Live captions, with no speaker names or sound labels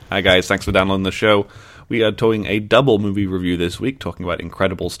Hi guys, thanks for downloading the show. We are doing a double movie review this week, talking about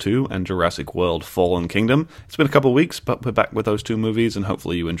Incredibles 2 and Jurassic World Fallen Kingdom. It's been a couple of weeks, but we're back with those two movies, and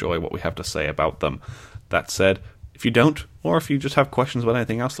hopefully you enjoy what we have to say about them. That said, if you don't, or if you just have questions about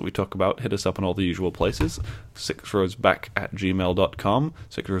anything else that we talk about, hit us up on all the usual places. 6rowsback@gmail.com,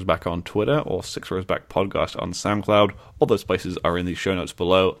 6rowsback on Twitter, or 6rowsbackpodcast on SoundCloud. All those places are in the show notes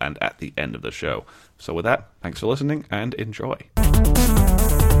below and at the end of the show. So with that, thanks for listening, and enjoy.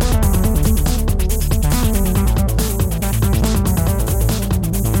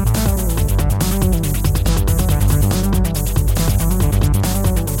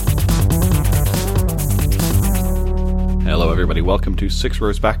 Hello everybody, welcome to 6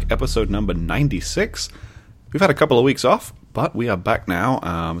 Rows Back, episode number 96. We've had a couple of weeks off, but we are back now.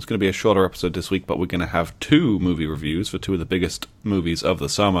 It's going to be a shorter episode this week, but we're going to have two movie reviews for two of the biggest movies of the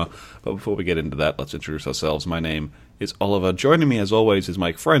summer. But before we get into that, let's introduce ourselves. My name is Oliver. Joining me, as always, is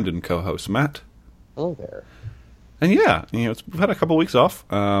my friend and co-host, Matt. Hello there. And yeah, we've had a couple of weeks off.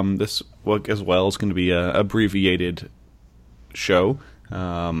 This work as well is going to be an abbreviated show.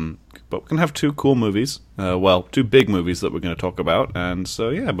 But we're going to have two cool movies. Two big movies that we're going to talk about. And so,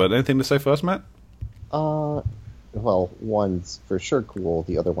 yeah, but anything to say first, Matt? Well, one's for sure cool.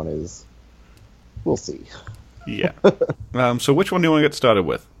 The other one is, we'll see. Yeah. So which one do you want to get started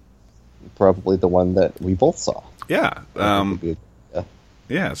with? Probably the one that we both saw. Yeah.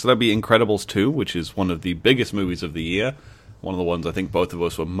 Yeah, so that'd be Incredibles 2, which is one of the biggest movies of the year. One of the ones I think both of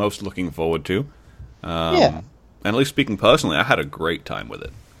us were most looking forward to. Yeah. And at least speaking personally, I had a great time with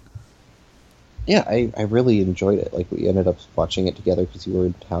it. Yeah, I really enjoyed it. Like, we ended up watching it together because you were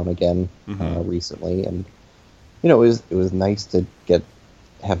in town again recently, and it was nice to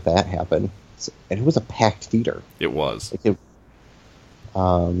have that happen. And it was a packed theater. It was.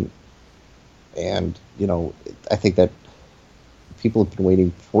 And I think that people have been waiting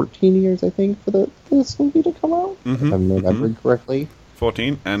 14 years, I think, for this movie to come out, if I'm remembering correctly.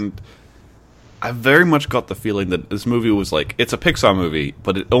 14, and I very much got the feeling that this movie was like, it's a Pixar movie,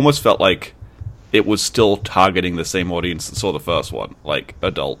 but it almost felt like it was still targeting the same audience that saw the first one, like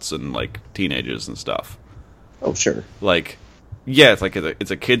adults and like teenagers and stuff. Oh, sure. Like, yeah,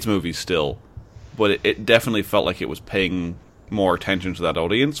 it's a kids movie still, but it definitely felt like it was paying more attention to that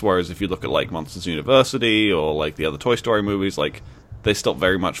audience. Whereas if you look at like Monsters University or like the other Toy Story movies, like they still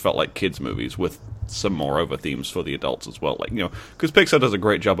very much felt like kids movies with some moreover themes for the adults as well. Like, because Pixar does a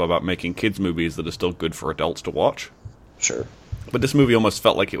great job about making kids movies that are still good for adults to watch. Sure. But this movie almost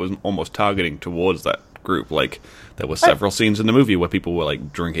felt like it was almost targeting towards that group. Like, there were several scenes in the movie where people were,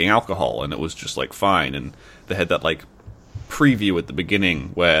 like, drinking alcohol, and it was just, like, fine. And they had that, like, preview at the beginning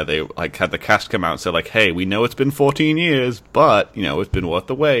where they, like, had the cast come out and say, like, hey, we know it's been 14 years, but, it's been worth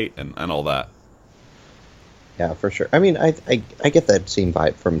the wait, and all that. Yeah, for sure. I mean, I get that same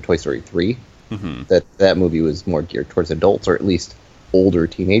vibe from Toy Story 3, that movie was more geared towards adults, or at least older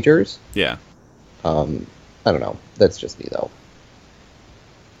teenagers. Yeah. I don't know. That's just me, though.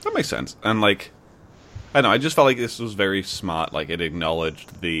 That makes sense. And, like, I don't know, I just felt like this was very smart. Like, it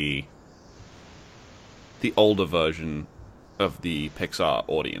acknowledged the older version of the Pixar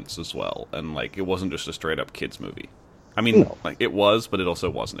audience as well. And, like, it wasn't just a straight-up kids movie. I mean, like, it was, but it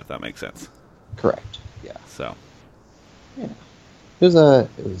also wasn't, if that makes sense. Correct. Yeah. So. Yeah. It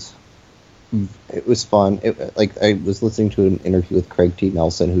was fun. I was listening to an interview with Craig T.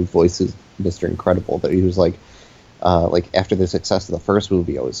 Nelson, who voices Mr. Incredible, that he was like after the success of the first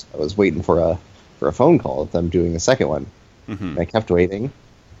movie, I was waiting for a phone call of them doing the second one. And I kept waiting.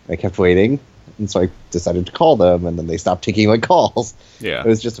 And so I decided to call them, and then they stopped taking my calls. Yeah. It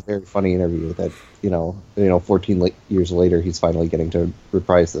was just a very funny interview that, 14 years later, he's finally getting to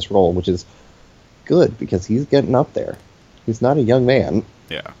reprise this role, which is good because he's getting up there. He's not a young man.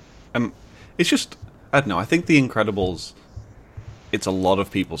 Yeah. It's just, I don't know, I think The Incredibles, it's a lot of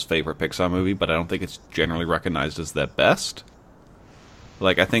people's favorite Pixar movie, but I don't think it's generally recognized as their best.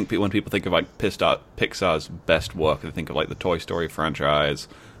 Like, I think when people think of, like, Pixar's best work, they think of, like, the Toy Story franchise,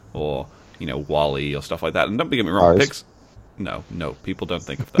 or, WALL-E, or stuff like that. And don't get me wrong, No, people don't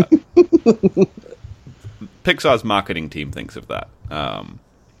think of that. Pixar's marketing team thinks of that.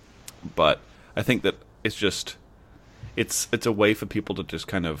 But I think that it's just, it's a way for people to just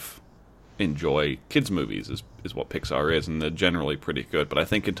kind of enjoy kids movies is what Pixar is, and they're generally pretty good. But I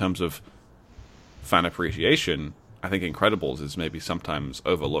think in terms of fan appreciation, I think Incredibles is maybe sometimes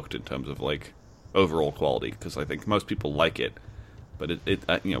overlooked in terms of like overall quality, because I think most people like it, but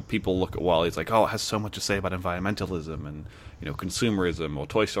it people look at WALL-E, it's like, oh, it has so much to say about environmentalism and consumerism, or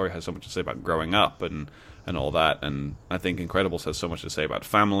Toy Story has so much to say about growing up and all that, and I think Incredibles has so much to say about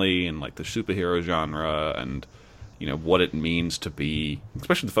family and like the superhero genre and what it means to be,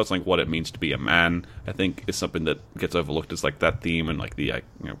 especially the first, like, what it means to be a man, I think is something that gets overlooked as, like, that theme and, like, the,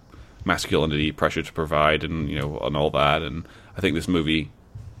 masculinity, pressure to provide, and, and all that. And I think this movie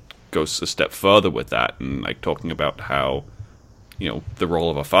goes a step further with that, and, like, talking about how, the role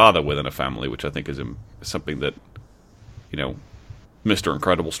of a father within a family, which I think is something that, Mr.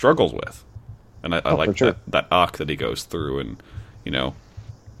 Incredible struggles with. And I like sure. that arc that he goes through, and, it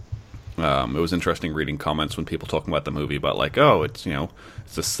was interesting reading comments when people talking about the movie about, like, oh, it's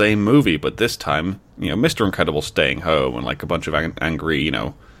it's the same movie, but this time Mr. Incredible's staying home, and, like, a bunch of angry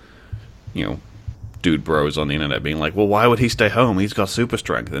dude bros on the internet being like, well, why would he stay home? He's got super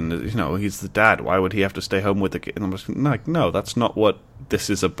strength, and he's the dad. Why would he have to stay home with the kid? And I'm just like, no, that's not what this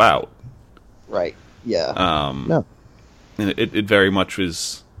is about. Right? Yeah. No. And it very much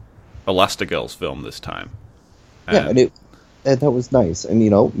was Elastigirl's film this time. And that was nice. And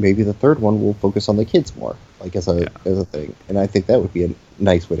maybe the third one will focus on the kids more, like as a thing. And I think that would be a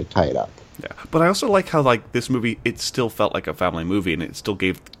nice way to tie it up. Yeah, but I also like how, like, this movie, it still felt like a family movie, and it still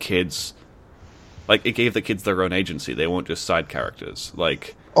gave the kids, like, it gave the kids their own agency. They weren't just side characters.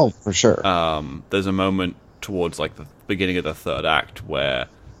 Like, oh, for sure. There's a moment towards, like, the beginning of the third act where,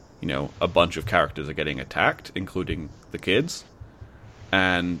 a bunch of characters are getting attacked, including the kids.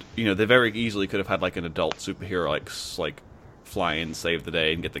 And, they very easily could have had, like, an adult superhero, like fly in, save the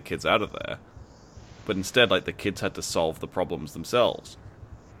day, and get the kids out of there. But instead, like, the kids had to solve the problems themselves.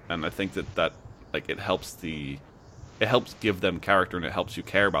 And I think that like, it helps give them character, and it helps you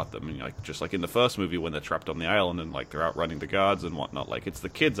care about them. And, like, just like in the first movie when they're trapped on the island and, like, they're outrunning the guards and whatnot, like, it's the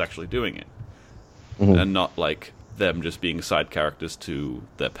kids actually doing it. Mm-hmm. And not, like, them just being side characters to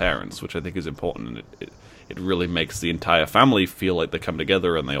their parents, which I think is important. And it really makes the entire family feel like they come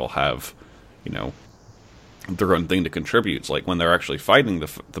together and they all have, their own thing to contribute. It's like when they're actually fighting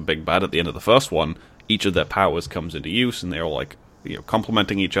the big bad at the end of the first one, each of their powers comes into use, and they're all, like,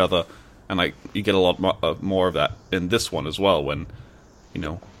 complementing each other, and, like, you get a lot more of that in this one as well, when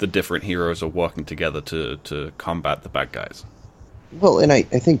the different heroes are working together to combat the bad guys. Well, and I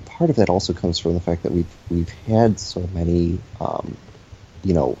think part of that also comes from the fact that we've had so many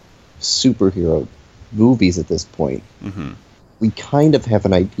superhero movies at this point. Mm-hmm. We kind of have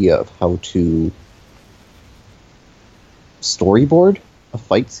an idea of how to storyboard a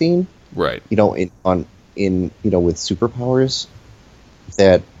fight scene, right? With superpowers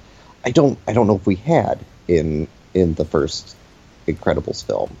that I don't know if we had in the first Incredibles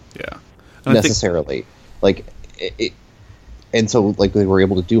film. Yeah, necessarily. Like it, and so, like, they were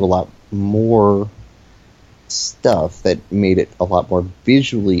able to do a lot more stuff that made it a lot more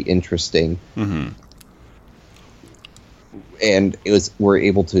visually interesting. Mm-hmm. And we're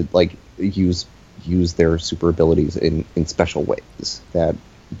able to, like, use their super abilities in special ways that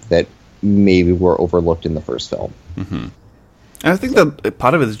maybe were overlooked in the first film. Mm-hmm. And I think that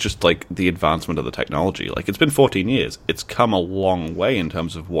part of it is just, like, the advancement of the technology. Like, it's been 14 years. It's come a long way in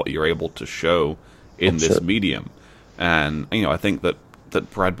terms of what you're able to show in this medium. And, I think that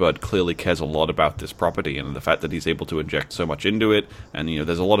Brad Bird clearly cares a lot about this property, and the fact that he's able to inject so much into it. And,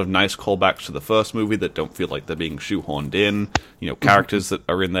 there's a lot of nice callbacks to the first movie that don't feel like they're being shoehorned in. Characters that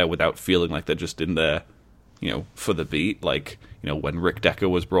are in there without feeling like they're just in there, for the beat. Like, when Rick Decker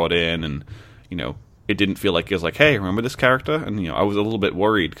was brought in, and, it didn't feel like it was like, hey, remember this character? And, I was a little bit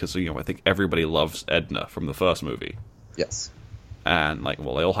worried because, I think everybody loves Edna from the first movie. Yes. And, like,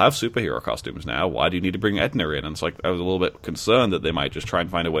 well, they all have superhero costumes now. Why do you need to bring Edna in? And it's like, I was a little bit concerned that they might just try and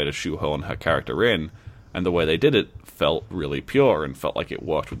find a way to shoehorn her character in. And the way they did it felt really pure and felt like it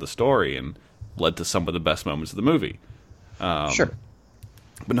worked with the story and led to some of the best moments of the movie. Sure.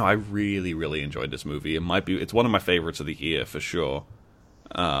 But no, I really, really enjoyed this movie. It's one of my favorites of the year for sure.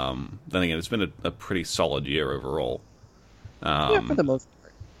 Then again, it's been a pretty solid year overall. For the most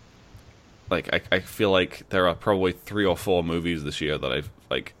part. Like, I feel like there are probably 3 or 4 movies this year that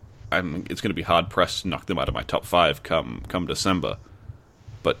it's going to be hard pressed to knock them out of my top 5 come December.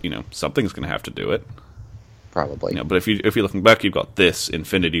 But, something's going to have to do it. Probably. But if you're looking back, you've got this,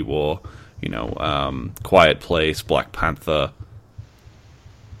 Infinity War, Quiet Place, Black Panther.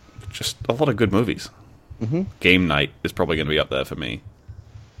 Just a lot of good movies. Mm-hmm. Game Night is probably going to be up there for me.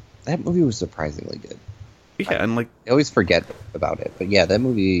 That movie was surprisingly good. Yeah, and, like, I always forget about it, but yeah, that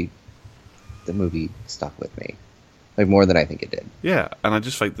movie stuck with me, like, more than I think it did. Yeah, and I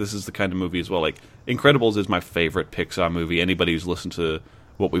just think this is the kind of movie as well. Like, Incredibles is my favorite Pixar movie. Anybody who's listened to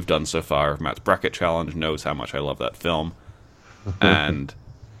what we've done so far, Matt's Bracket Challenge, knows how much I love that film. And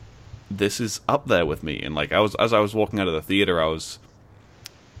this is up there with me. And, like, as I was walking out of the theater, I was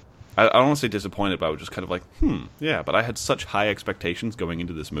I don't want to say disappointed, but I was just kind of like, yeah. But I had such high expectations going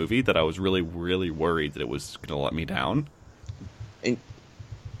into this movie that I was really, really worried that it was going to let me down. And,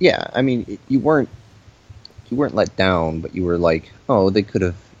 yeah, I mean, you weren't let down, but you were like, oh, they could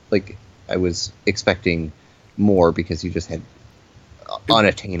have, like, I was expecting more because you just had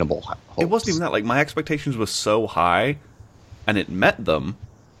unattainable hopes. It wasn't even that. Like, my expectations were so high, and it met them,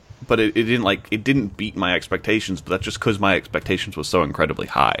 but it didn't beat my expectations, but that's just because my expectations were so incredibly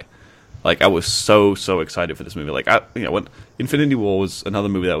high. Like, I was so excited for this movie. Like, when Infinity War was another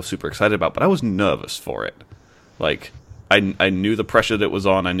movie that I was super excited about, but I was nervous for it. Like, I knew the pressure that it was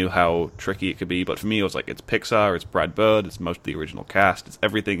on, I knew how tricky it could be, but for me it was like, it's Pixar, it's Brad Bird, it's most of the original cast,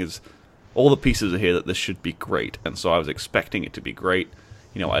 all the pieces are here that this should be great, and so I was expecting it to be great.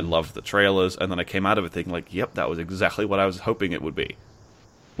 I loved the trailers, and then I came out of it thinking, like, yep, that was exactly what I was hoping it would be.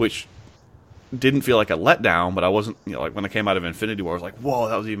 Which didn't feel like a letdown, but I wasn't, like, when I came out of Infinity War, I was like, whoa,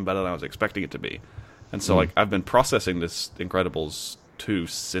 that was even better than I was expecting it to be. And so, like, I've been processing this Incredibles 2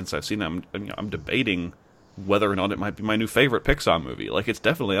 since I've seen it. I'm debating whether or not it might be my new favorite Pixar movie. Like, it's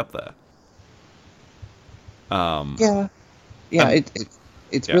definitely up there.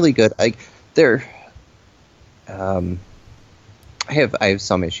 It's really good. Like, I have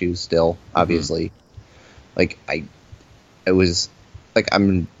some issues still, obviously. Like,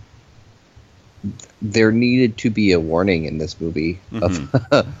 there needed to be a warning in this movie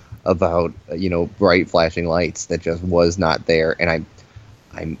about bright flashing lights that just was not there, and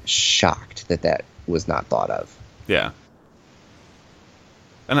I'm shocked that was not thought of. Yeah.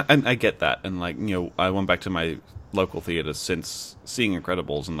 And I get that, and like, I went back to my local theater since seeing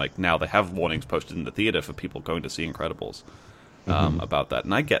Incredibles, and like, now they have warnings posted in the theater for people going to see Incredibles about that,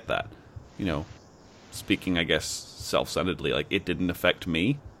 and I get that. Speaking, I guess, self-centeredly, like, it didn't affect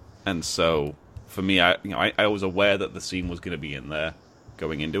me, and so for me, I was aware that the scene was going to be in there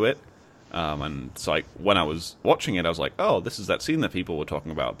going into it, and so like, when I was watching it, I was like, oh, this is that scene that people were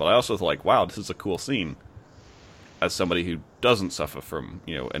talking about, but I also thought, like, wow, this is a cool scene, as somebody who doesn't suffer from,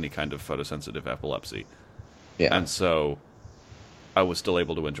 any kind of photosensitive epilepsy. Yeah. And so I was still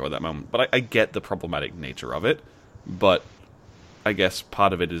able to enjoy that moment. But I get the problematic nature of it, but I guess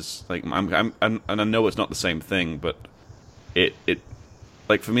part of it is, like, and I know it's not the same thing, but it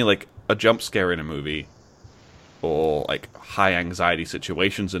like, for me, like, a jump scare in a movie, or like high anxiety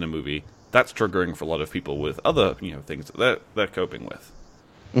situations in a movie, that's triggering for a lot of people with other, things that they're coping with.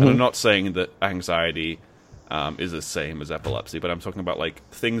 And I'm not saying that anxiety is the same as epilepsy, but I'm talking about, like,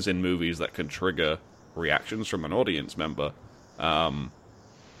 things in movies that can trigger reactions from an audience member.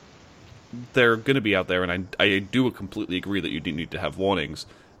 They're going to be out there, and I do completely agree that you do need to have warnings,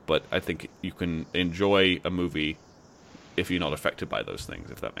 but I think you can enjoy a movie if you're not affected by those things,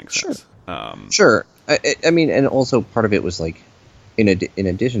 if that makes sense. Sure. I mean, and also part of it was, like, in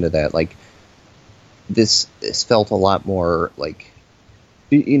addition to that, like, this felt a lot more like,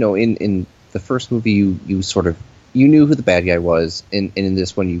 in the first movie, you sort of, you knew who the bad guy was, and in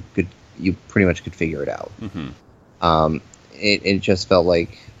this one you pretty much could figure it out. It just felt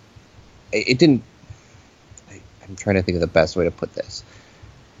like it didn't. I'm trying to think of the best way to put this.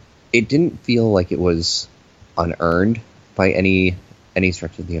 It didn't feel like it was unearned by any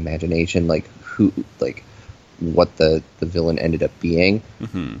stretch of the imagination, like what the villain ended up being.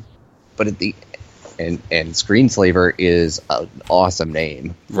 But at the and Screenslaver is an awesome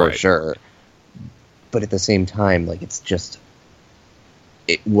name for sure. But at the same time, like,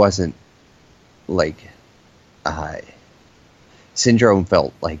 it wasn't like Syndrome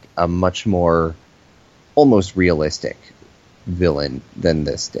felt like a much more almost realistic villain than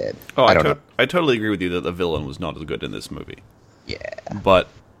this did. Oh, I don't know. I totally agree with you that the villain was not as good in this movie. Yeah. But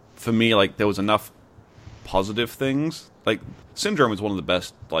for me, like, there was enough positive things. Like, Syndrome is one of the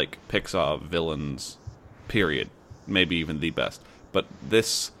best, like, Pixar villains, period. Maybe even the best. But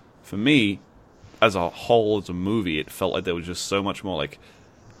this, for me, as a whole, as a movie, it felt like there was just so much more, like,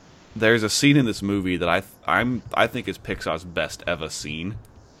 there's a scene in this movie that I think is Pixar's best ever scene.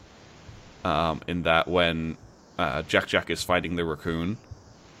 In that when Jack is fighting the raccoon.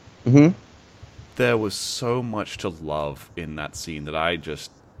 There was so much to love in that scene that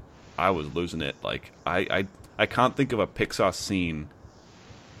I was losing it. Like, I can't think of a Pixar scene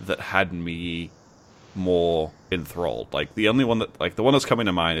that had me more enthralled. Like, the only one that, like, the one that's coming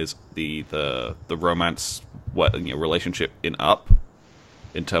to mind is the romance, relationship in Up,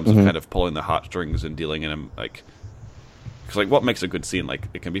 in terms of kind of pulling the heartstrings and dealing in them, like, because, like, what makes a good scene? Like,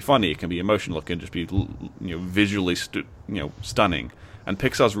 it can be funny, it can be emotional, it can just be, visually, stunning. And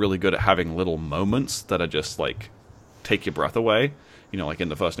Pixar's really good at having little moments that are just, like, take your breath away. Like in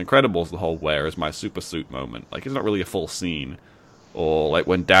the first Incredibles, the whole "where is my super suit" moment. Like, it's not really a full scene, Or like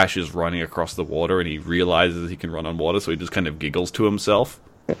when Dash is running across the water and he realizes he can run on water, so he just kind of giggles to himself.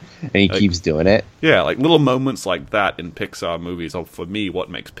 And he keeps doing it. Yeah, like little moments like that in Pixar movies are, for me, what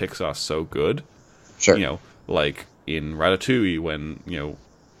makes Pixar so good. Sure. You know, like in Ratatouille when,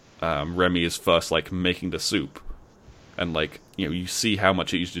 Remy is first, like, making the soup. And, like, you see how much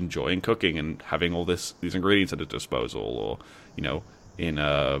he's enjoying cooking and having all these ingredients at his disposal. Or, in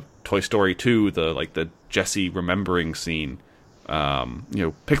Toy Story 2, the Jessie remembering scene.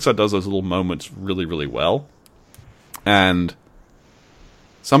 Pixar does those little moments really, really well. And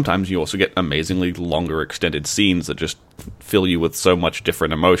sometimes you also get amazingly longer extended scenes that just fill you with so much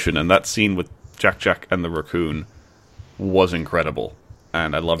different emotion. And that scene with Jack Jack and the raccoon was incredible.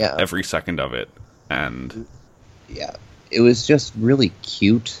 And I loved every second of it. And yeah, it was just really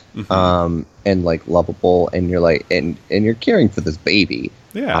cute, and like lovable. And you're like, and you're caring for this baby,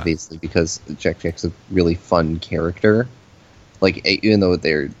 obviously, because Jack Jack's a really fun character. Like, even though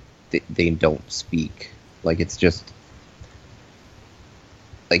they don't speak, like, it's just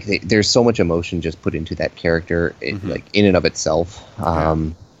like there's so much emotion just put into that character, like in and of itself,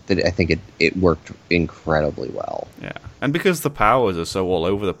 that I think it worked incredibly well. Yeah, and because the powers are so all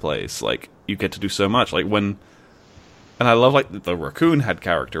over the place, like, you get to do so much. Like and I love, like, the raccoon had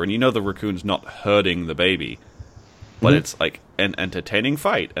character, and the raccoon's not hurting the baby, but it's like an entertaining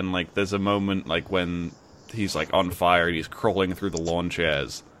fight. And like there's a moment like when he's like on fire and he's crawling through the lawn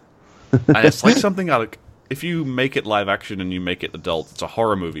chairs, and it's like something like, if you make it live action and you make it adult, it's a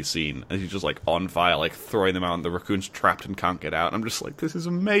horror movie scene, and he's just like on fire, like throwing them out, and the raccoon's trapped and can't get out. And I'm just like, this is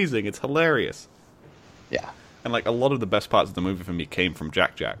amazing. It's hilarious. Yeah. And like a lot of the best parts of the movie for me came from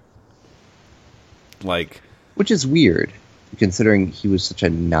Jack Jack. Like, which is weird, considering he was such a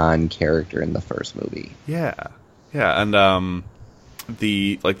non-character in the first movie. Yeah. Yeah, and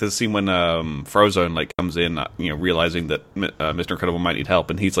the scene when Frozone like comes in, realizing that Mr. Incredible might need help,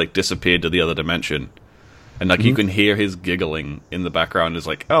 and he's like disappeared to the other dimension. And, like, you can hear his giggling in the background. Is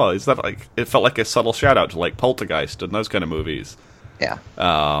like, oh, is that, like... It felt like a subtle shout-out to, like, Poltergeist and those kind of movies. Yeah.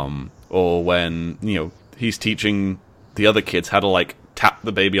 Or when, he's teaching the other kids how to, like, tap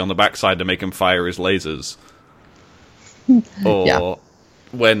the baby on the backside to make him fire his lasers. Or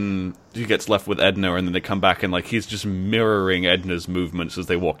when he gets left with Edna, and then they come back and, like, he's just mirroring Edna's movements as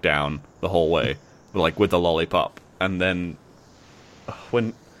they walk down the whole way. Like, with the lollipop. And then...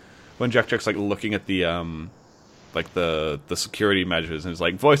 When Jack Jack's like looking at the the security measures, and it's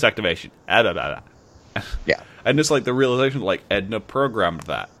like voice activation, yeah, and it's like the realization like Edna programmed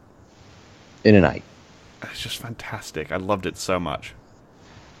that in a night. It's just fantastic. I loved it so much.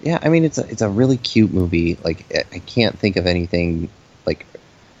 Yeah, I mean it's a really cute movie. Like, I can't think of anything like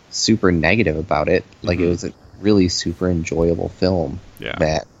super negative about it. Like, it was a really super enjoyable film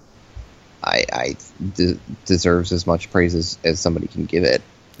that I deserves as much praise as somebody can give it.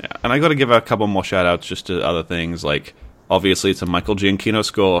 Yeah, and I got to give a couple more shout-outs just to other things. Like, obviously, it's a Michael Giacchino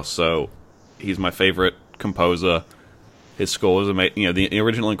score, so he's my favorite composer. His score is amazing. The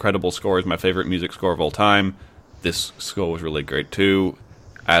original Incredible score is my favorite music score of all time. This score was really great, too.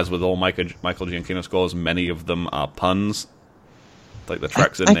 As with all Michael Giacchino scores, many of them are puns. Like, the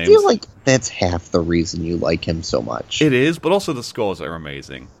tracks and names. I feel like that's half the reason you like him so much. It is, but also the scores are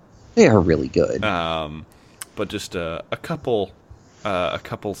amazing. They are really good. But just a couple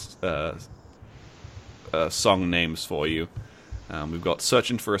song names for you. We've got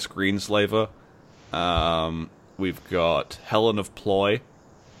Searching for a Screenslaver. We've got Helen of Ploy.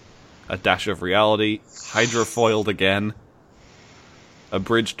 A Dash of Reality. Hydrofoiled Again. A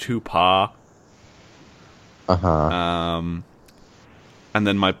Bridge to Pa. And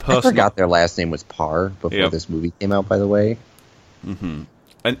then my personal... I forgot their last name was Parr before this movie came out, by the way. Mm-hmm.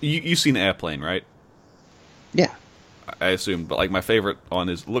 And you've seen Airplane, right? Yeah. I assume, but like my favorite one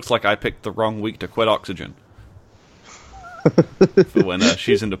is looks like I picked the wrong week to quit oxygen. For when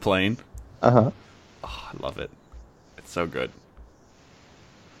she's in the plane. Oh, I love it. It's so good.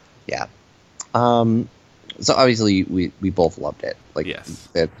 Yeah. So obviously we both loved it. Like, yes,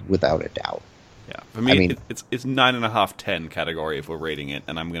 that's without a doubt. Yeah, for me, I mean, it's 9.5, 10 category if we're rating it,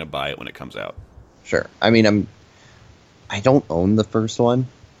 and I'm gonna buy it when it comes out. Sure. I mean, I don't own the first one,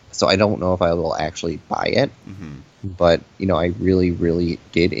 so I don't know if I will actually buy it. But, I really, really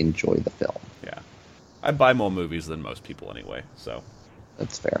did enjoy the film. Yeah. I buy more movies than most people anyway, so.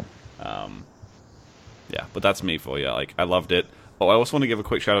 That's fair. Yeah, but that's me for you. Like, I loved it. Oh, I also want to give a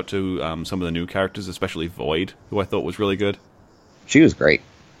quick shout out to some of the new characters, especially Void, who I thought was really good. She was great.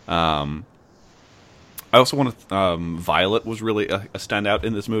 I also want to... Violet was really a standout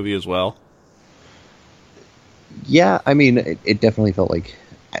in this movie as well. Yeah, I mean, it definitely felt like...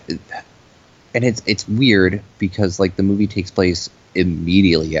 And it's weird because, like, the movie takes place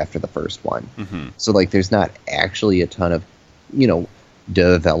immediately after the first one. Mm-hmm. So like there's not actually a ton of, you know,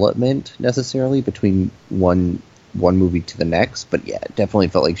 development necessarily between one movie to the next, but yeah, it definitely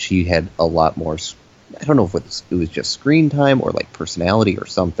felt like she had a lot more. I don't know if it was just screen time or like personality or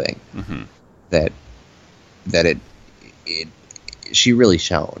something Mm-hmm. that it she really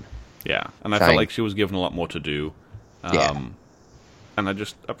shone. Yeah, and I felt like she was given a lot more to do. Yeah. And I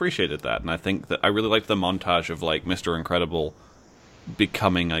just appreciated that. And I think that I really liked the montage of, like, Mr. Incredible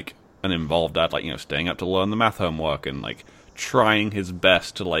becoming, like, an involved dad, like, you know, staying up to learn the math homework and, like, trying his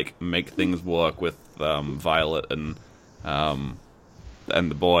best to, like, make things work with Violet and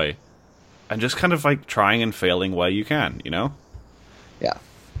the boy. And just kind of, like, trying and failing where you can, you know? Yeah.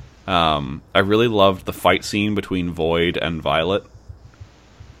 I really loved the fight scene between Void and Violet.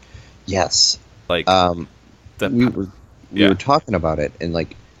 Yes. Like, we were talking about it, and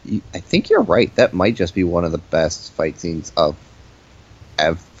like, I think you're right. That might just be one of the best fight scenes of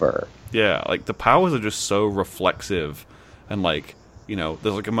ever. Yeah, like the powers are just so reflexive, and like, you know,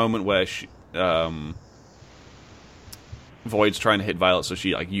 there's like a moment where Void's trying to hit Violet, so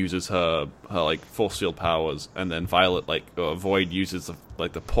she like uses her like force field powers, and then Violet Void uses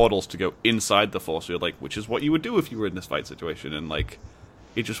the portals to go inside the force field, like, which is what you would do if you were in this fight situation, and like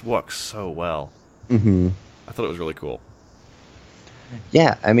it just works so well. Mm-hmm. I thought it was really cool.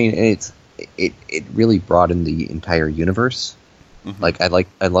 Yeah, I mean, it really broadened the entire universe. Mm-hmm. Like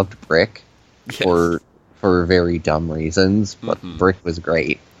I loved Brick Yes. for very dumb reasons, but Mm-hmm. Brick was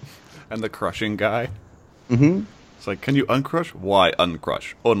great. And the crushing guy. Mm-hmm. It's like, can you uncrush? Why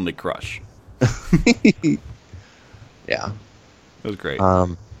uncrush? Only crush. Yeah. It was great.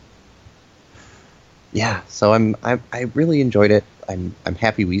 Yeah, so I really enjoyed it. I'm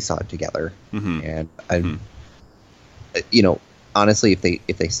happy we saw it together, Mm-hmm. and I'm, you know, honestly,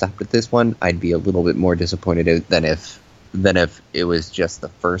 if they stopped at this one, I'd be a little bit more disappointed than if it was just the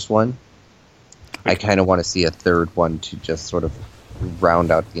first one. I kind of want to see a third one to just sort of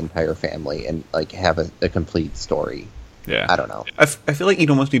round out the entire family and like have a complete story. Yeah, I don't know. I feel like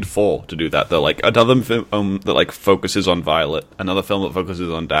you'd almost need 4 to do that, though. Like, another film that, like, focuses on Violet, another film that focuses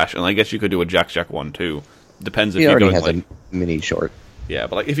on Dash, and I guess you could do a Jack one, too. Depends if He you're already going, has like... a mini short. Yeah,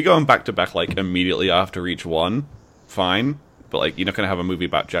 but, like, if you're going back-to-back, like, immediately after each one, fine. But, like, you're not going to have a movie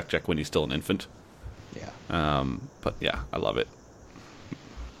about Jack when he's still an infant. Yeah. But, yeah, I love it.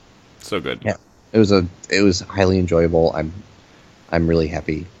 So good. Yeah. It was highly enjoyable. I'm really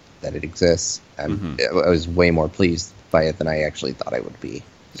happy that it exists. I was way more pleased by it than I actually thought I would be.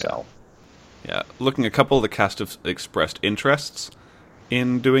 So, Yeah, looking, a couple of the cast have expressed interests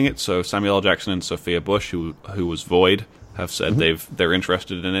in doing it. So Samuel L. Jackson and Sophia Bush, who was Void, have said they're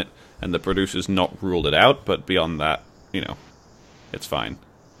interested in it, and the producers not ruled it out. But beyond that, you know, it's fine.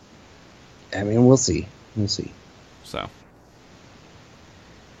 I mean, we'll see. We'll see. So,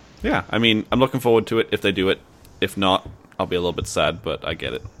 yeah, I mean, I'm looking forward to it if they do it. If not, I'll be a little bit sad, but I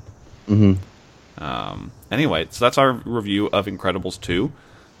get it. Mm-hmm. Anyway, so that's our review of Incredibles 2.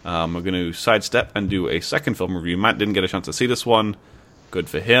 We're going to sidestep and do a second film review. Matt didn't get a chance to see this one. Good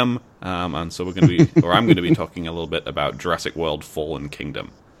for him. And so we're going to be, or I'm going to be talking a little bit about Jurassic World: Fallen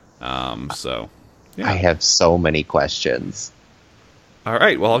Kingdom. So, yeah. I have so many questions. All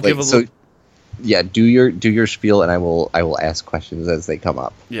right. Well, I'll give a little. Yeah, do your spiel, and I will ask questions as they come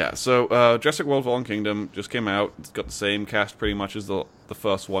up. Yeah. So, Jurassic World: Fallen Kingdom just came out. It's got the same cast pretty much as the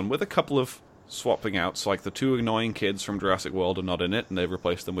first one, with a couple of swapping out. So, like, the 2 annoying kids from Jurassic World are not in it, and they've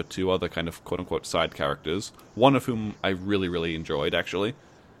replaced them with 2 other kind of quote-unquote side characters, one of whom I really, really enjoyed, actually.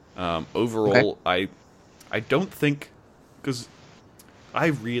 Overall, okay. I don't think... Because I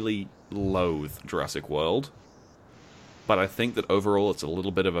really loathe Jurassic World, but I think that overall it's a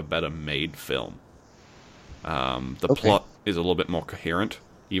little bit of a better made film. The plot is a little bit more coherent,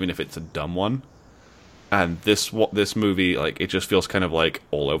 even if it's a dumb one. And this movie, like, it just feels kind of like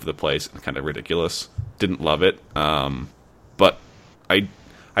all over the place and kind of ridiculous. Didn't love it, but I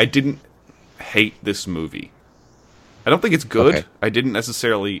didn't hate this movie. I don't think it's good. Okay. I didn't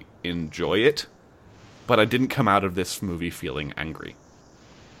necessarily enjoy it, but I didn't come out of this movie feeling angry.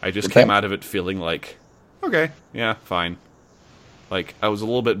 I just came out of it feeling like, okay, yeah, fine. Like, I was a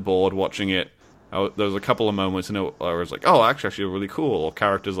little bit bored watching it. There was a couple of moments where I was like, oh, actually really cool. Or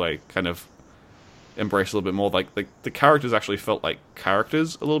characters like kind of embrace a little bit more. Like the characters actually felt like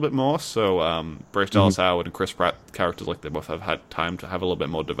characters a little bit more. So Bryce Dallas Howard and Chris Pratt characters, like, they both have had time to have a little bit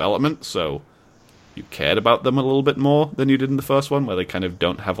more development. So you cared about them a little bit more than you did in the first one, where they kind of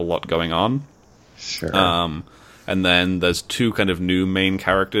don't have a lot going on. Sure. And then there's 2 kind of new main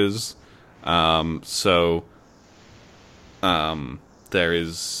characters. There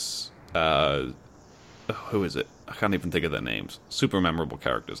is who is it? I can't even think of their names. Super memorable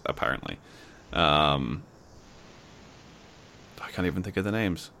characters, apparently. I can't even think of the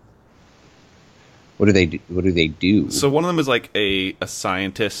names. What do they do? What do they do? So one of them is like a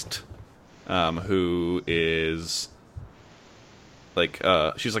scientist who is like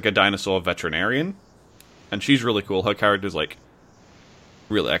she's like a dinosaur veterinarian, and she's really cool. Her character's like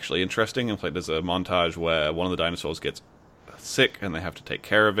really actually interesting. And like there's a montage where one of the dinosaurs gets sick and they have to take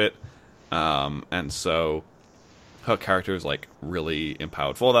care of it, and so her character is like really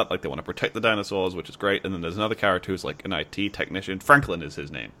empowered for that. Like they want to protect the dinosaurs, which is great. And then there's another character who's like an IT technician. Franklin is his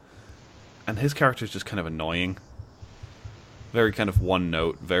name, and his character is just kind of annoying. Very kind of one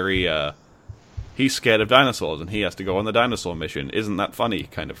note. Very he's scared of dinosaurs and he has to go on the dinosaur mission. Isn't that funny?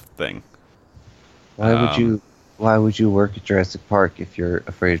 Kind of thing. Why would you work at Jurassic Park if you're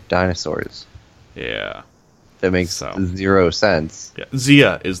afraid of dinosaurs? Yeah, That makes zero sense. yeah.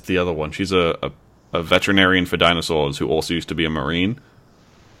 Zia is the other one. She's a veterinarian for dinosaurs who also used to be a marine,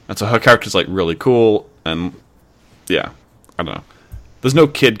 and so her character's like really cool. And yeah, I don't know. There's no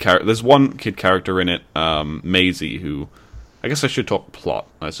kid character. There's one kid character in it, Maisie, who I guess I should talk plot,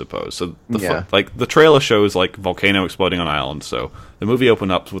 I suppose. So like the trailer shows like volcano exploding on island. So the movie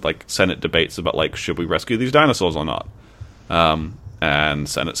opened up with like Senate debates about like should we rescue these dinosaurs or not, and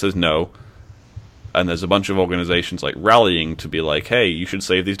Senate says no. And there's a bunch of organizations like rallying to be like, hey, you should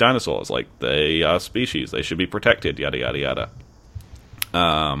save these dinosaurs. Like they are species, they should be protected. Yada yada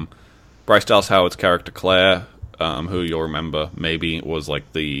yada. Bryce Dallas Howard's character Claire, who you'll remember maybe was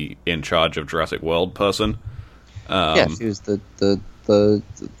like the in charge of Jurassic World person. Yeah, she was the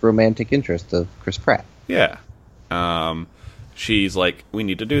romantic interest of Chris Pratt. Yeah. She's like, we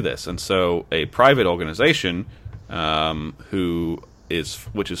need to do this. And so a private organization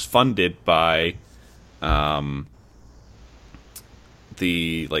which is funded by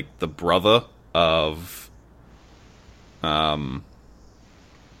the brother of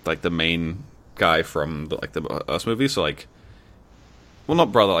like the main guy from the Us movie. So like, well,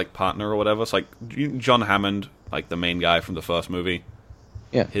 not brother, like partner or whatever. It's like John Hammond, like the main guy from the first movie.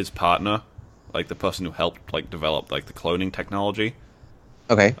 Yeah. His partner, like the person who helped like develop like the cloning technology.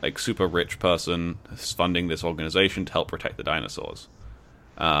 Okay. Like super rich person is funding this organization to help protect the dinosaurs.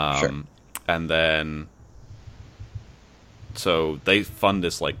 Sure. And then so they fund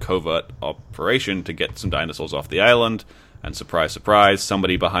this like covert operation to get some dinosaurs off the island. And surprise, surprise,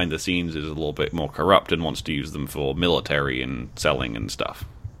 somebody behind the scenes is a little bit more corrupt and wants to use them for military and selling and stuff.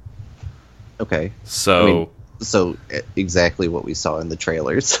 Okay. So, exactly what we saw in the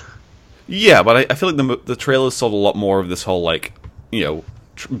trailers. Yeah, but I feel like the trailers sold a lot more of this whole, like, you know,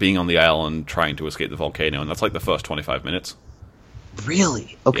 being on the island, trying to escape the volcano, and that's like the first 25 minutes.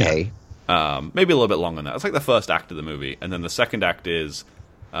 Really? Okay. Yeah. Maybe a little bit longer than that. It's like the first act of the movie, and then the second act is,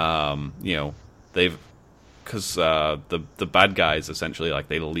 you know, because the bad guys essentially, like,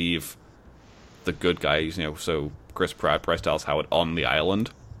 they leave the good guys, you know, so Chris Pratt, Bryce Dallas Howard on the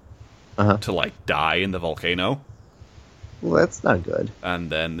island to, like, die in the volcano. Well, that's not good. And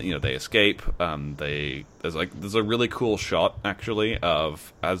then, you know, they escape. There's a really cool shot, actually,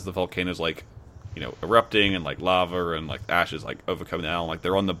 of as the volcano's, like, you know, erupting and, like, lava and, like, ashes, like, overcoming the island. Like,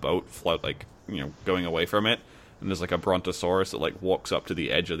 they're on the boat, float, like, you know, going away from it. And there's, like, a brontosaurus that, like, walks up to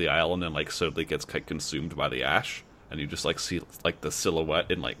the edge of the island and, like, slowly gets consumed by the ash. And you just, like, see, like, the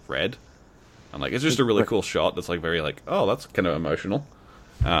silhouette in, like, red. And, like, it's just a really cool shot that's, like, very, like, oh, that's kind of emotional.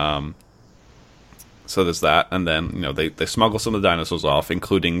 So there's that. And then, you know, they smuggle some of the dinosaurs off,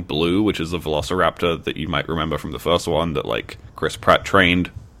 including Blue, which is the velociraptor that you might remember from the first one that, like, Chris Pratt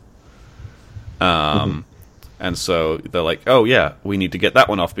trained. And so they're like, oh, yeah, we need to get that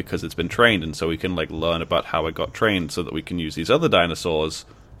one off because it's been trained, and so we can, like, learn about how it got trained so that we can use these other dinosaurs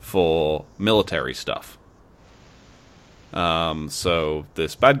for military stuff. So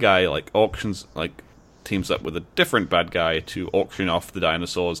this bad guy, like, teams up with a different bad guy to auction off the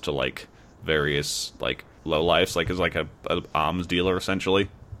dinosaurs to, like, various, like, lowlifes, like, as, like, a arms dealer, essentially.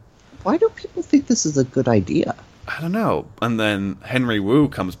 Why do people think this is a good idea? I don't know. And then Henry Wu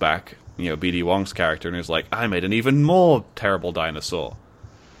comes back, you know, B.D. Wong's character, and is like, I made an even more terrible dinosaur.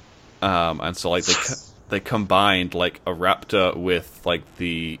 And so, like, they combined, like, a raptor with, like,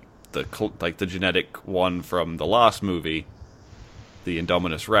 the genetic one from the last movie, the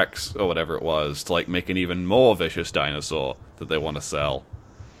Indominus Rex, or whatever it was, to, like, make an even more vicious dinosaur that they want to sell.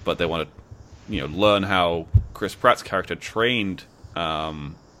 But they want to, you know, learn how Chris Pratt's character trained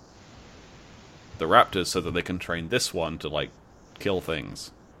the raptors so that they can train this one to, like, kill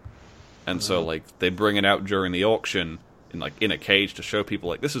things. And so, like, they bring it out during the auction in a cage to show people,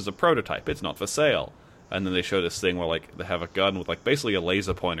 like, this is a prototype, it's not for sale. and then they show this thing where like they have a gun with like basically a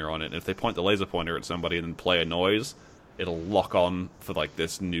laser pointer on it, and if they point the laser pointer at somebody and then play a noise, it'll lock on for like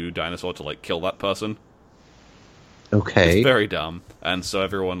this new dinosaur to like kill that person. Okay. It's very dumb, and so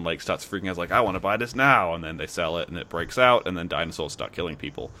everyone like starts freaking out, like I want to buy this now, and then they sell it, and it breaks out, and then dinosaurs start killing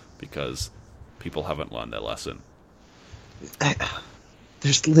people because people haven't learned their lesson.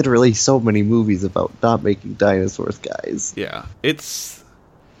 There's literally so many movies about not making dinosaurs, guys. Yeah, it's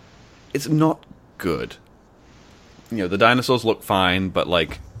not good. You know, the dinosaurs look fine, but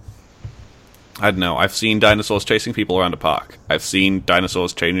like, I don't know. I've seen dinosaurs chasing people around a park. I've seen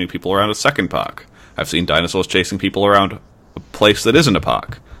dinosaurs chasing people around a second park. I've seen dinosaurs chasing people around a place that isn't a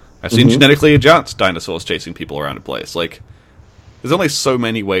park. I've seen genetically advanced dinosaurs chasing people around a place. Like, there's only so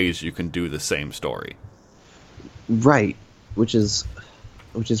many ways you can do the same story. Right, which is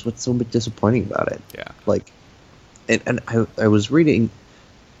what's so disappointing about it. Yeah. Like, and I was reading.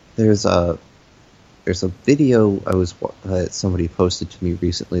 There's a video somebody posted to me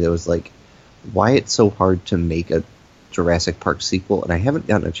recently that was like, why it's so hard to make a Jurassic Park sequel, and I haven't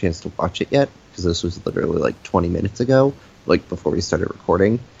gotten a chance to watch it yet because this was literally like 20 minutes ago, like before we started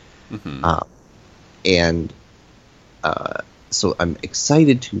recording. So I'm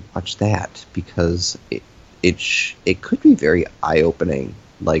excited to watch that because it could be very eye-opening.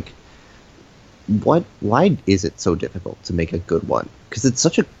 Like, why is it so difficult to make a good one? Because it's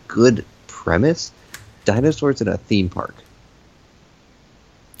such a good premise. Dinosaurs in a theme park.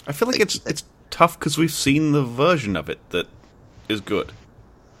 I feel like it's tough because we've seen the version of it that is good.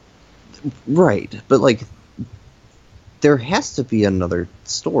 Right, but like, there has to be another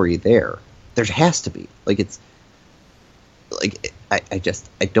story there. There has to be. Like, it's like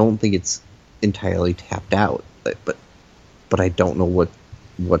I don't think it's entirely tapped out. But I don't know what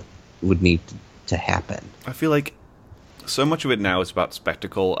would need to happen. I feel like so much of it now is about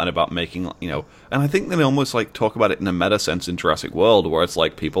spectacle and about making, you know, and I think they almost like talk about it in a meta sense in Jurassic World, where it's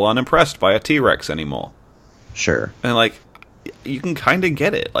like people aren't impressed by a T-Rex anymore. Sure. And like, you can kind of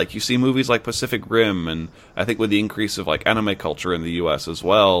get it. Like, you see movies like Pacific Rim, and I think with the increase of like anime culture in the US as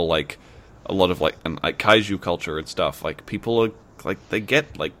well, like a lot of like kaiju culture and stuff, like people are like, they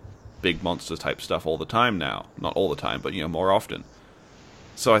get like big monster type stuff all the time now. Not all the time, but you know, more often.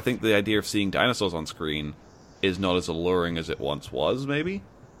 So I think the idea of seeing dinosaurs on screen is not as alluring as it once was, maybe.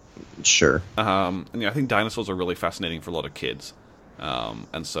 Sure. And yeah, I think dinosaurs are really fascinating for a lot of kids.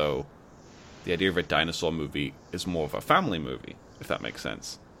 And so the idea of a dinosaur movie is more of a family movie, if that makes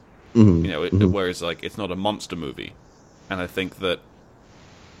sense. Mm-hmm. You know, whereas like it's not a monster movie. And I think that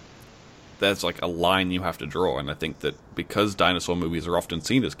there's like a line you have to draw, and I think that because dinosaur movies are often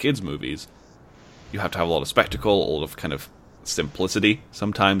seen as kids' movies, you have to have a lot of spectacle, a lot of kind of simplicity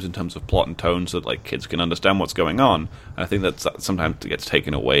sometimes in terms of plot and tone, so that like kids can understand what's going on. And I think that sometimes gets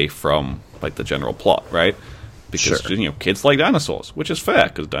taken away from like the general plot, right? Because you know, kids like dinosaurs, which is fair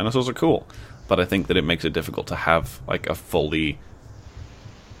because dinosaurs are cool. But I think that it makes it difficult to have like a fully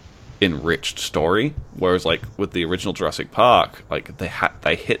enriched story, whereas like with the original Jurassic Park, like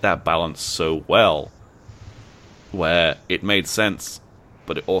they hit that balance so well, where it made sense,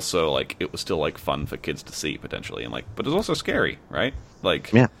 but it also like it was still like fun for kids to see potentially, and like, but it's also scary, right?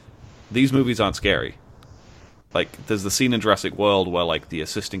 Like, yeah, these movies aren't scary. Like, there's the scene in Jurassic World where like the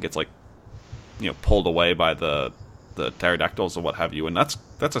assistant gets like, you know, pulled away by the pterodactyls or what have you, and that's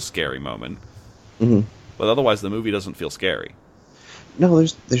a scary moment. Mm-hmm. But otherwise, the movie doesn't feel scary. No,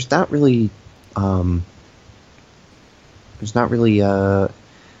 there's not really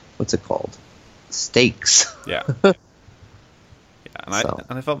what's it called? Stakes. Yeah. And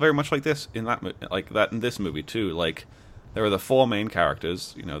I felt very much like this in in this movie too. Like, there are the four main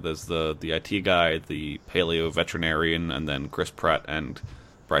characters. You know, there's the IT guy, the paleo veterinarian, and then Chris Pratt and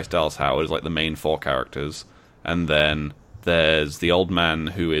Bryce Dallas Howard is like the main four characters. And then there's the old man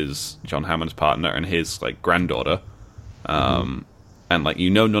who is John Hammond's partner and his like granddaughter. And like, you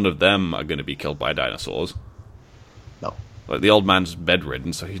know, none of them are going to be killed by dinosaurs. No. Like, the old man's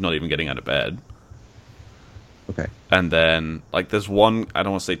bedridden, so he's not even getting out of bed. Okay. And then, like, there's one, I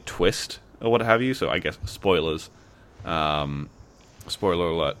don't want to say twist or what have you, so I guess spoilers. Spoiler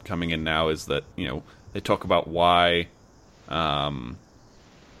alert coming in now is that, you know, they talk about why the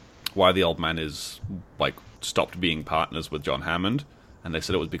old man is, like, stopped being partners with John Hammond. And they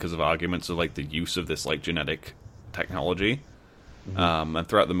said it was because of arguments of, like, the use of this, like, genetic technology. And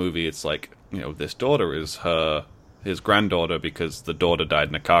throughout the movie, it's like, you know, this daughter is his granddaughter because the daughter died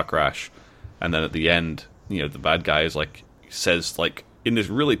in a car crash. And then at the end, you know, the bad guy is like, says, like, in this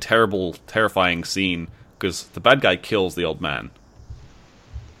really terrible, terrifying scene, because the bad guy kills the old man.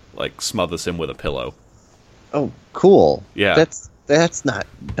 Like, smothers him with a pillow. Oh, cool. Yeah. That's not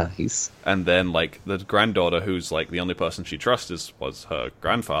nice. And then like the granddaughter, who's like the only person she trusts was her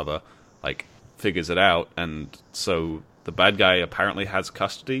grandfather, like figures it out, and so the bad guy apparently has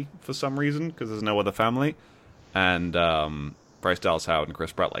custody for some reason because there's no other family, and Bryce Dallas Howard and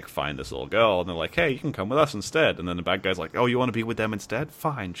Chris Pratt like find this little girl, and they're like, "Hey, you can come with us instead." And then the bad guy's like, "Oh, you want to be with them instead?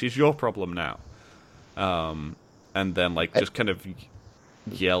 Fine, she's your problem now." And then like just kind of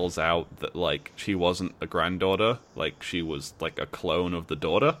yells out that like she wasn't a granddaughter, like she was like a clone of the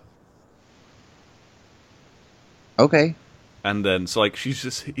daughter. Okay. And then so like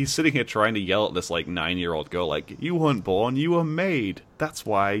he's sitting here trying to yell at this like 9-year-old girl like, "You weren't born, you were made. That's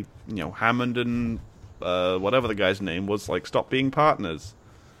why, Hammond and whatever the guy's name was like stop being partners."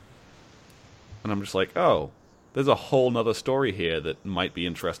 And I'm just like, oh, there's a whole nother story here that might be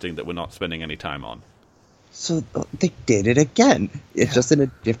interesting that we're not spending any time on. So they did it again. It's just in a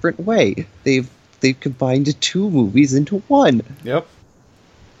different way. They've combined 2 movies into one. Yep.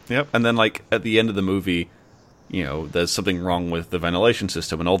 And then like at the end of the movie, there's something wrong with the ventilation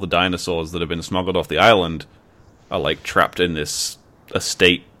system, and all the dinosaurs that have been smuggled off the island are like trapped in this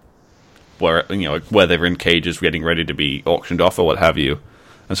estate where where they're in cages getting ready to be auctioned off or what have you.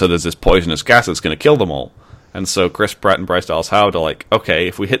 And so there's this poisonous gas that's going to kill them all. And so Chris Pratt and Bryce Dallas Howard are like, okay,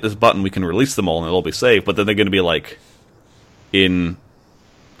 if we hit this button, we can release them all and they'll all be safe. But then they're going to be like in,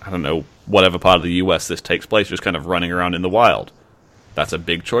 I don't know, whatever part of the US this takes place, just kind of running around in the wild. That's a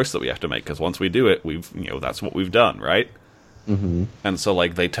big choice that we have to make, because once we do it, that's what we've done, right? Mm-hmm. And so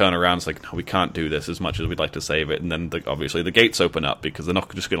like they turn around, it's like, no, we can't do this as much as we'd like to save it. And then obviously the gates open up, because they're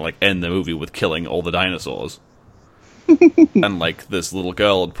not just going to like end the movie with killing all the dinosaurs. And like this little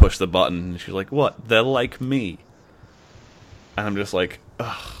girl would push the button, and she's like, "What? They're like me." And I'm just like,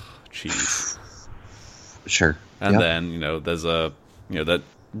 ugh, jeez. Sure. And then there's that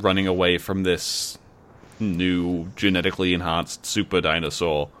running away from this new genetically enhanced super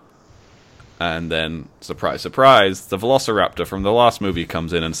dinosaur, and then surprise, surprise, the Velociraptor from the last movie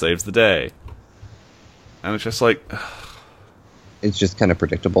comes in and saves the day. And it's just like, ugh. It's just kind of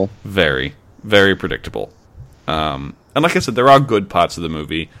predictable. Very, very predictable. And like I said, there are good parts of the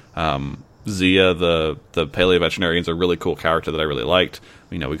movie. Zia, the paleo-veterinarian, is a really cool character that I really liked.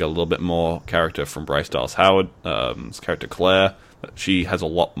 We got a little bit more character from Bryce Dallas Howard. His character Claire, she has a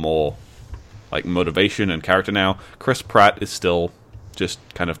lot more like motivation and character now. Chris Pratt is still just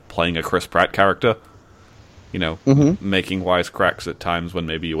kind of playing a Chris Pratt character. Making wisecracks at times when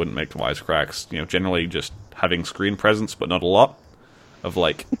maybe you wouldn't make wisecracks. Generally just having screen presence, but not a lot of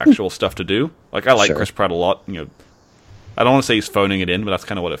like actual stuff to do. Like I like Sure. Chris Pratt a lot. I don't want to say he's phoning it in, but that's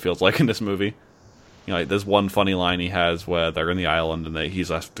kind of what it feels like in this movie. Like there's one funny line he has where they're in the island and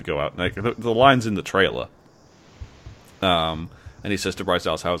he's asked to go out. Like the line's in the trailer. And he says to Bryce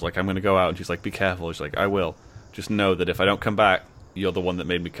Dallas Howard, like, "I'm going to go out," and she's like, "Be careful." She's like, "I will. Just know that if I don't come back, you're the one that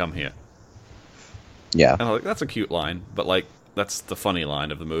made me come here." Yeah. And I'm like, that's a cute line, but like that's the funny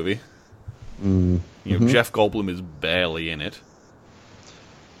line of the movie. Mm-hmm. Jeff Goldblum is barely in it.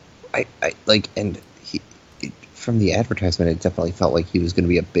 I like, and from the advertisement, it definitely felt like he was going to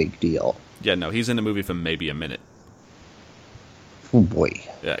be a big deal. Yeah, no, he's in the movie for maybe a minute. Oh boy.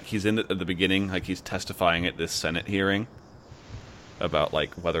 Yeah, he's in it at the beginning, like he's testifying at this Senate hearing about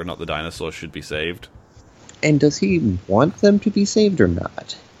like whether or not the dinosaurs should be saved. And does he want them to be saved or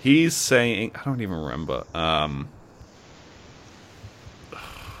not? He's saying, I don't even remember. I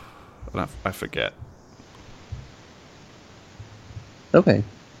forget. Okay.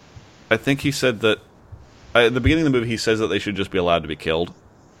 I think he said that at the beginning of the movie, he says that they should just be allowed to be killed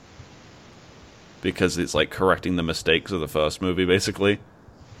because it's like correcting the mistakes of the first movie, basically.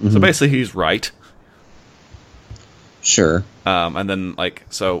 Mm-hmm. So basically, he's right. Sure. And then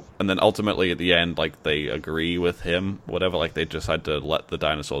ultimately at the end, like they agree with him, whatever. Like they decide to let the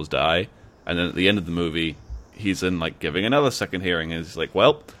dinosaurs die, and then at the end of the movie, he's in like giving another second hearing, and he's like,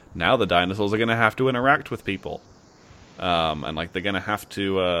 "Well, now the dinosaurs are going to have to interact with people, and like they're going to have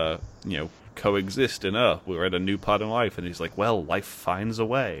to, coexist in Earth. We're at a new part in life," and he's like, "Well, life finds a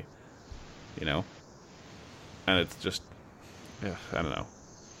way," and it's just, yeah, I don't know.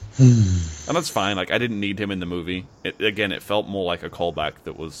 And that's fine. Like I didn't need him in the movie. It felt more like a callback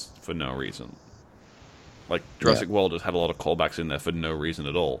that was for no reason. Like Jurassic World has had a lot of callbacks in there for no reason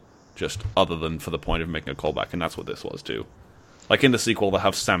at all, just other than for the point of making a callback, and that's what this was too. Like in the sequel, they'll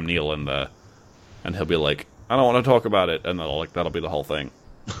have Sam Neill in there, and he'll be like, "I don't want to talk about it," and that'll be the whole thing.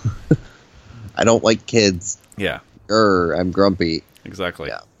 I don't like kids. Yeah. I'm grumpy. Exactly.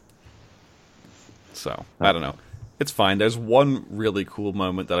 Yeah. So I don't know. It's fine. There's one really cool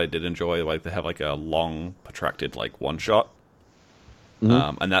moment that I did enjoy. Like they have like a long, protracted like one shot,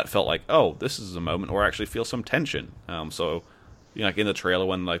 and that felt like, oh, this is a moment where I actually feel some tension. So You know, like in the trailer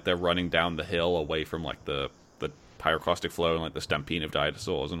when like they're running down the hill away from like the pyroclastic flow and like the stampede of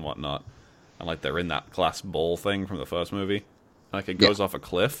dinosaurs and whatnot, and like they're in that glass ball thing from the first movie. Like it goes off a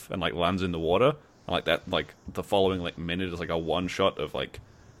cliff and like lands in the water. And like that, like the following like minute is like a one shot of like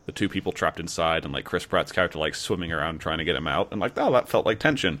the two people trapped inside and like Chris Pratt's character like swimming around trying to get him out. And like, oh, that felt like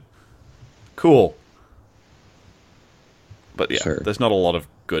tension. Cool. But yeah, there's not a lot of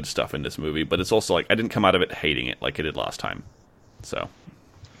good stuff in this movie. But it's also like I didn't come out of it hating it like I did last time. So,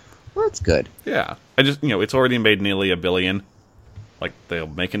 well, that's good. Yeah, I just it's already made nearly $1 billion. Like they'll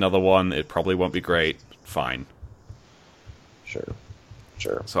make another one. It probably won't be great. Fine. Sure.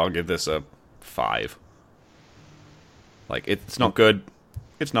 So I'll give this a 5. Like it's not good.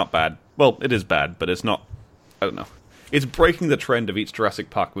 It's not bad. Well, it is bad, but it's not. I don't know. It's breaking the trend of each Jurassic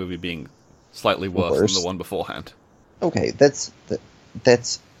Park movie being slightly worse than the one beforehand. Okay, that's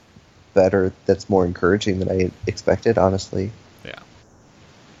better. That's more encouraging than I expected, honestly. Yeah.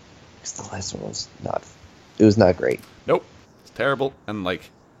 Because the last one was not. It was not great. Nope. It's terrible. And like,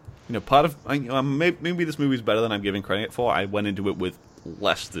 part of maybe this movie's better than I'm giving credit for. I went into it with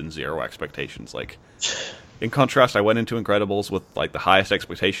less than 0 expectations. Like, in contrast, I went into Incredibles with like the highest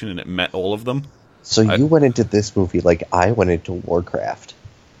expectation, and it met all of them. So you went into this movie like I went into Warcraft.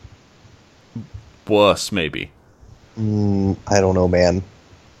 Worse, maybe. I don't know, man.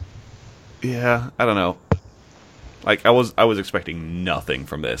 Yeah, I don't know. Like I was expecting nothing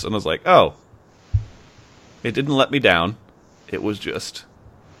from this, and I was like, oh, it didn't let me down. It was just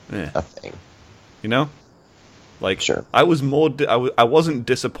nothing. Like sure. I was I wasn't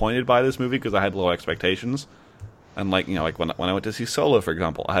disappointed by this movie because I had low expectations, and like like when I went to see Solo, for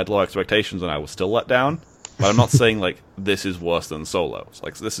example, I had low expectations and I was still let down. But I'm not saying like this is worse than Solo. It's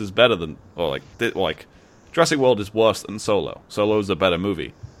like this is better than like Jurassic World is worse than Solo. Solo is a better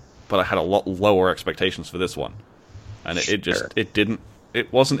movie, but I had a lot lower expectations for this one, and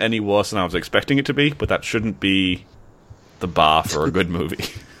it wasn't any worse than I was expecting it to be. But that shouldn't be the bar for a good movie.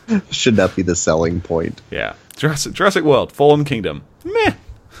 Should not be the selling point. Yeah, Jurassic World, Fallen Kingdom, meh.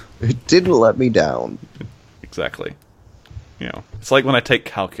 It didn't let me down. Exactly. It's like when I take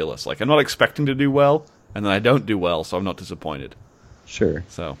calculus. Like I'm not expecting to do well, and then I don't do well, so I'm not disappointed. Sure.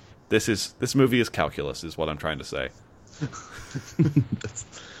 So this movie is calculus, is what I'm trying to say.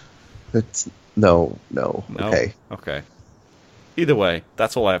 That's no. Okay. Either way,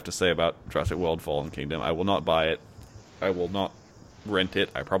 that's all I have to say about Jurassic World: Fallen Kingdom. I will not buy it. I will not rent it.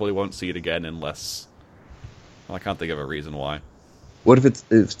 I probably won't see it again unless. Well, I can't think of a reason why. What if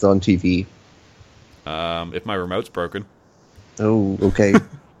it's on TV? If my remote's broken. Oh, okay.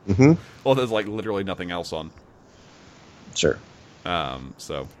 Mm-hmm. Or there's like literally nothing else on. Sure.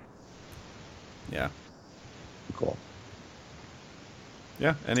 So. Yeah. Cool.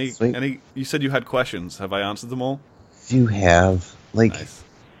 Yeah. Any? You said you had questions. Have I answered them all? You have Nice.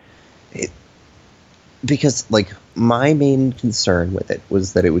 Because like my main concern with it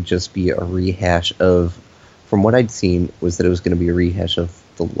was that it would just be a rehash of, from what I'd seen, was that it was going to be a rehash of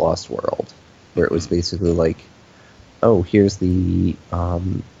The Lost World, where it was basically like, oh, here's the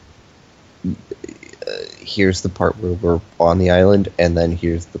part where we're on the island, and then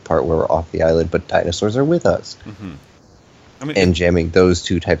here's the part where we're off the island, but dinosaurs are with us. Mm-hmm. And jamming those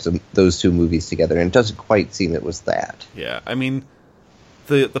two movies together, and it doesn't quite seem it was that. Yeah, I mean,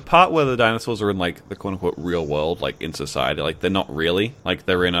 the part where the dinosaurs are in like the quote unquote real world, like in society, like they're not really, like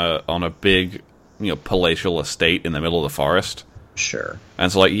they're on a big, palatial estate in the middle of the forest. Sure.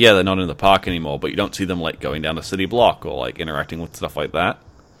 And so like, yeah, they're not in the park anymore, but you don't see them like going down a city block or like interacting with stuff like that.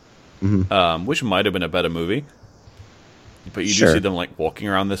 Mm-hmm. Which might have been a better movie. But you do see them like walking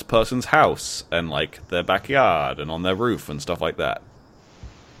around this person's house and like their backyard and on their roof and stuff like that.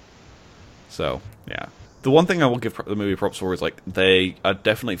 So, yeah. The one thing I will give the movie props for is like they are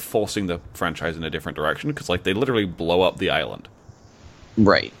definitely forcing the franchise in a different direction, because like they literally blow up the island.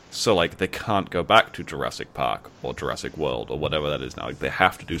 Right. So like they can't go back to Jurassic Park or Jurassic World or whatever that is now. Like they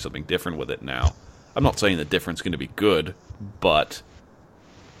have to do something different with it now. I'm not saying the difference is going to be good, but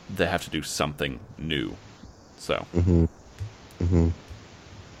they have to do something new. So. Mm-hmm. Mm-hmm.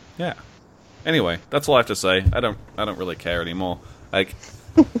 Yeah. Anyway, that's all I have to say. I don't really care anymore. Like,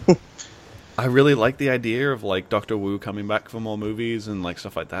 I really like the idea of like Doctor Wu coming back for more movies and like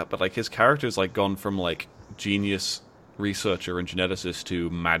stuff like that. But like his character's like gone from like genius researcher and geneticist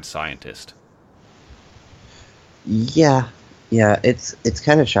to mad scientist. Yeah. It's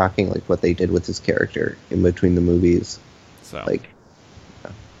kind of shocking, like what they did with his character in between the movies. So like,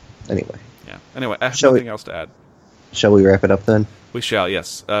 anyway. Yeah. Anyway, I have nothing else to add. Shall we wrap it up then? We shall,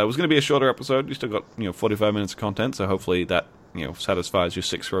 yes. It was going to be a shorter episode. We still got 45 minutes of content, so hopefully that satisfies your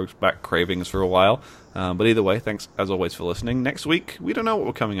Six Rows Back cravings for a while. But either way, thanks as always for listening. Next week, we don't know what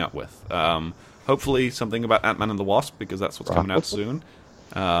we're coming up with. Hopefully something about Ant-Man and the Wasp, because that's what's coming out soon.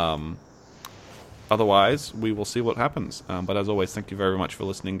 Otherwise, we will see what happens. But as always, thank you very much for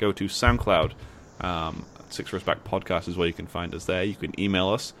listening. Go to SoundCloud. Six Rows Back Podcast is where you can find us there. You can email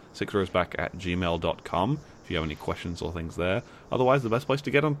us, sixrowsback@gmail.com, if you have any questions or things there. Otherwise, the best place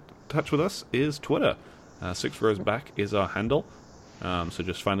to get in touch with us is Twitter. Six Rows Back is our handle. So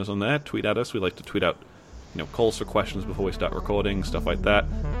just find us on there, tweet at us. We like to tweet out calls for questions before we start recording, stuff like that.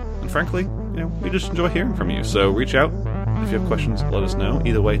 And frankly, we just enjoy hearing from you. So reach out. If you have questions, let us know.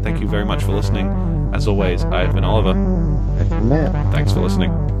 Either way, thank you very much for listening. As always, I've been Oliver. I've been Matt. Thanks for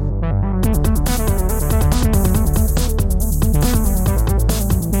listening.